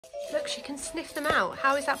Look, she can sniff them out.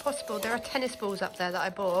 How is that possible? There are tennis balls up there that I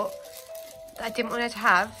bought that I didn't want her to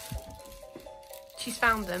have. She's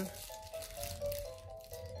found them.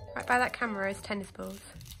 Right by that camera is tennis balls.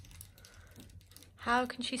 How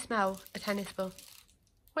can she smell a tennis ball?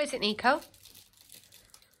 What is it, Nico?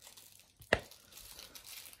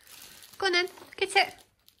 Go on then, get it.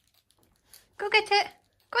 Go get it.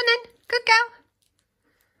 Go on then, good girl.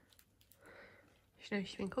 She knows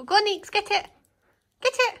she's been called. Go on, Neeks, get it.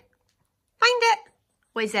 Get it. Find it.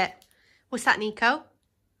 What is it? What's that, Nico?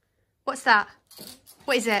 What's that?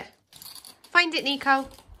 What is it? Find it, Nico.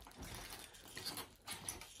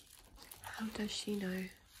 How does she know?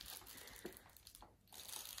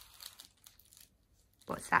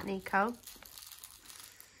 What's that, Nico?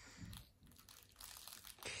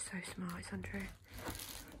 She's so smart, it's untrue.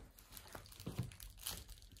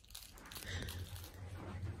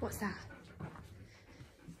 What's that?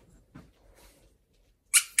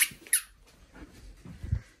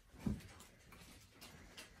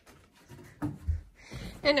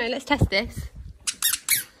 No, let's test this.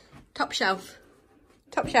 Top shelf.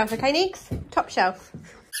 Top shelf, okay, Neeks? Top shelf.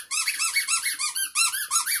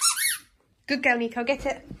 Good girl, Nico, get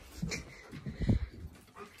it.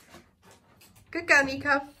 Good girl,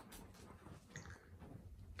 Nico.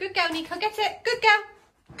 Good girl, Nico, get it. Good girl.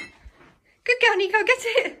 Good girl, Nico, get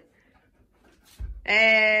it.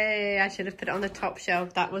 Hey, I should have put it on the top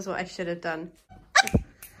shelf. That was what I should have done.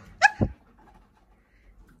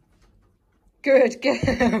 Good girl.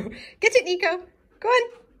 Get it, Nico. Go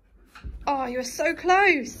on. Oh, you were so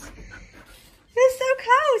close. You're so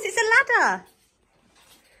close. It's a ladder.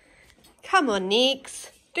 Come on,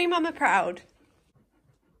 Neeks. Do Mama proud.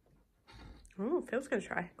 Oh, Phil's going to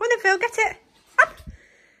try. Go on then, Phil. Get it. Up.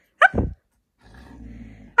 Up.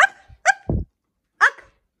 Up. Up. Up.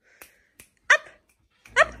 Up.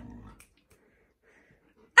 Up.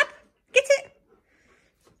 Up. Get it.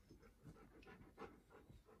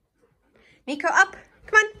 Nico, up.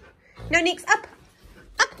 Come on. No, Neeks, up.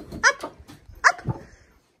 Up. Up. Up.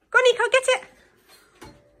 Go on, Nico. Get it.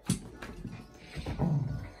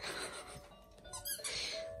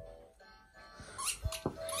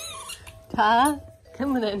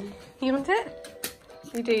 Come on then. You want it?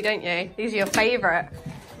 You do, don't you? These are your favourite.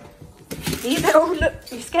 These are all, look,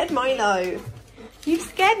 you scared Milo. You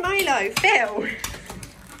scared Milo. Phil.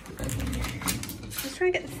 Just try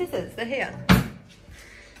and get the scissors. They're here.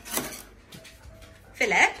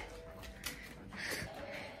 Philip.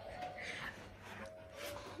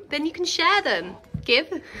 Then you can share them.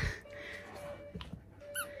 Give.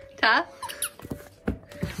 Ta.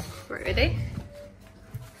 Right, ready?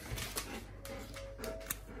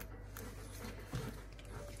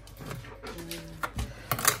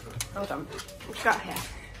 Hold on, what's got here?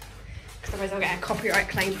 Because otherwise I'll get a copyright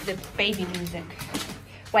claim for the baby music.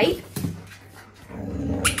 Wait.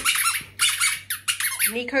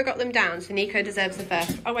 Nico got them down, so Nico deserves the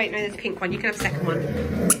first. Oh wait, no, there's a pink one. You can have the second one.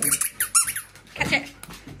 Catch it.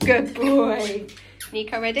 Good boy.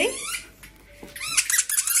 Nico, ready?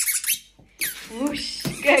 Whoosh.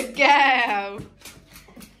 Good girl.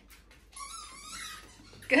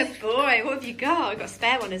 Good boy. What have you got? I've got a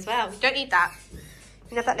spare one as well. Don't need that.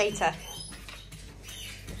 You can have that later.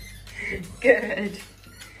 Good.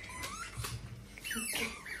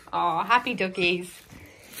 Oh, happy doggies.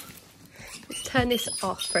 Let's turn this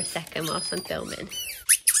off for a second whilst I'm filming. Do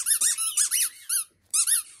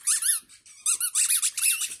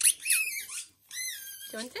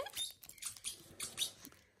you want it?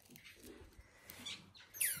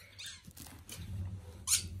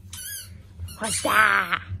 What's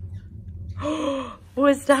that?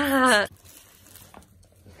 What's that?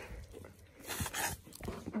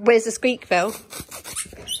 Where's the squeak, Phil?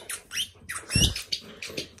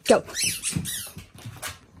 Go.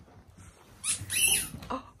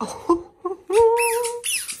 Oh. Oh.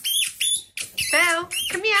 Phil,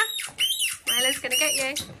 come here. Milo's gonna get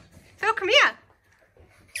you. Phil, come here.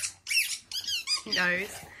 He knows.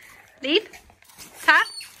 Leave. Tap.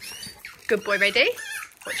 Good boy, ready?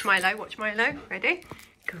 Watch Milo, watch Milo. Ready?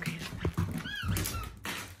 Go get him.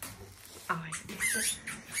 Oh, I missed it.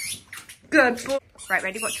 Good boy. Right,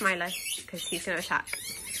 ready? Watch Milo, because he's going to attack.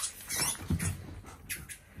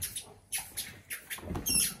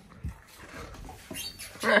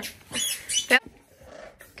 Phil,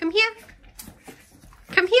 come here.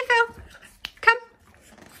 Come here, Phil. Come.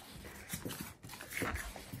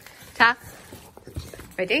 Ta.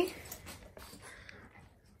 Ready?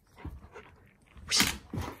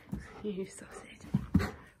 You sausage.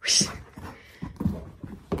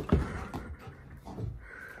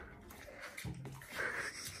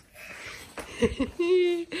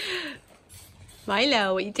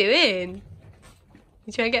 Milo, what are you doing?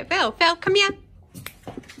 You trying to get Phil? Phil, come here.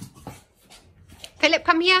 Philip,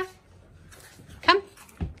 come here. Come.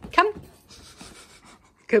 Come.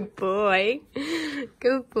 Good boy.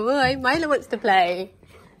 Good boy. Milo wants to play.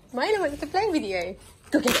 Milo wants to play with you.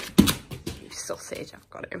 Go get it. You sausage. I've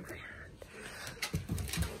got it in my hand.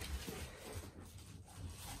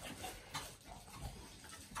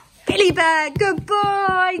 Billy Bear. Good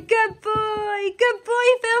boy. Good boy. Good boy,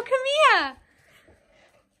 Phil. Come here.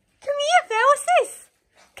 Come here, Phil. What's this?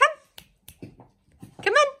 Come.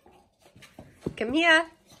 Come on. Come here.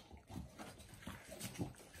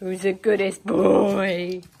 Who's the goodest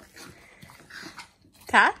boy?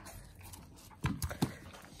 Ta?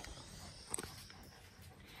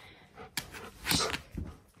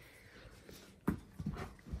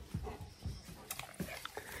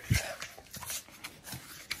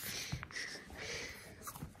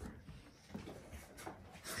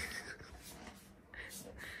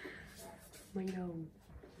 Milo.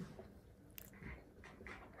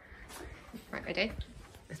 Right, ready?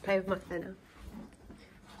 Let's play with my phone now.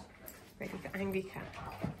 Ready for angry cat.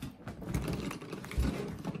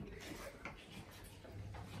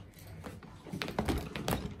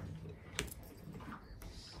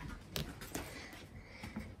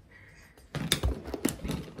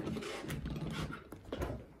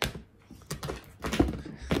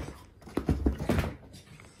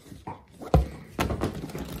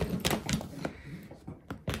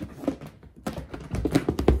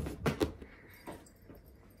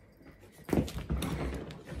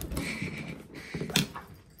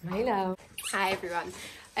 Milo. Hi everyone.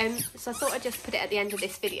 So I thought I'd just put it at the end of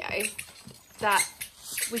this video that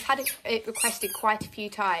we've had it requested quite a few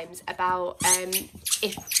times about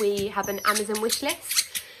if we have an Amazon wish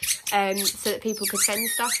list so that people could send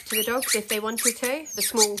stuff to the dogs if they wanted to. The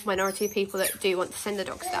small minority of people that do want to send the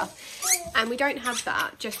dog stuff. And we don't have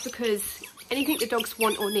that just because anything the dogs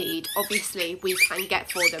want or need, obviously we can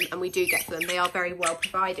get for them, and we do get for them. They are very well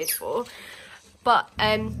provided for. But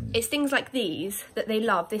it's things like these that they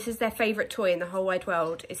love. This is their favourite toy in the whole wide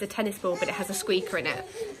world. It's a tennis ball, but it has a squeaker in it.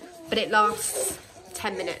 But it lasts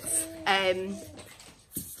 10 minutes.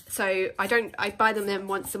 So I buy them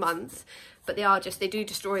once a month, but they do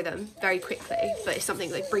destroy them very quickly. But it's something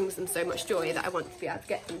that brings them so much joy that I want to be able to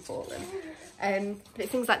get them for them. But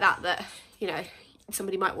it's things like that, you know,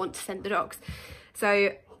 somebody might want to send the dogs.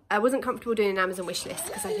 So I wasn't comfortable doing an Amazon wish list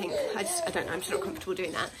because I don't know, I'm just not comfortable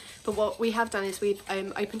doing that. But what we have done is we've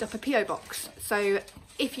opened up a PO box. So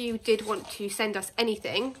if you did want to send us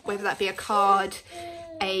anything, whether that be a card,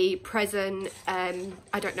 a present,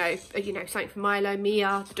 I don't know, you know, something for Milo,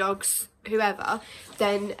 Mia, the dogs, whoever,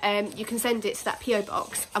 then you can send it to that PO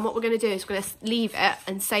box. And what we're going to do is we're going to leave it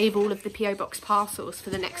and save all of the PO box parcels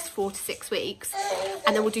for the next 4 to 6 weeks,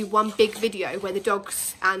 and then we'll do one big video where the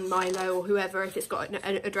dogs and Milo or whoever, if it's got an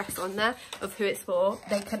address on there of who it's for,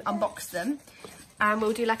 they can unbox them, and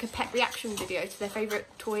we'll do like a pet reaction video to their favourite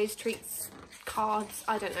toys, treats, cards,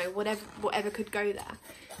 I don't know, whatever could go there.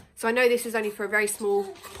 So I know this is only for a very small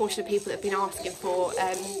portion of people that have been asking for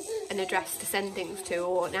an address to send things to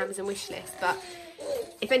or an Amazon wish list, but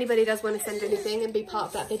if anybody does want to send anything and be part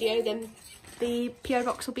of that video, then the PO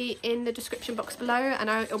box will be in the description box below, and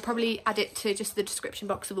I'll probably add it to just the description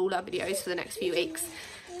box of all our videos for the next few weeks.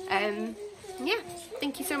 Yeah,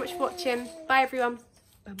 thank you so much for watching. Bye everyone.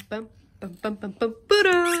 Bum, bum, bum, bum, bum,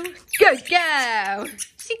 bum, go, go!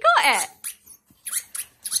 She got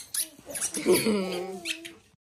it!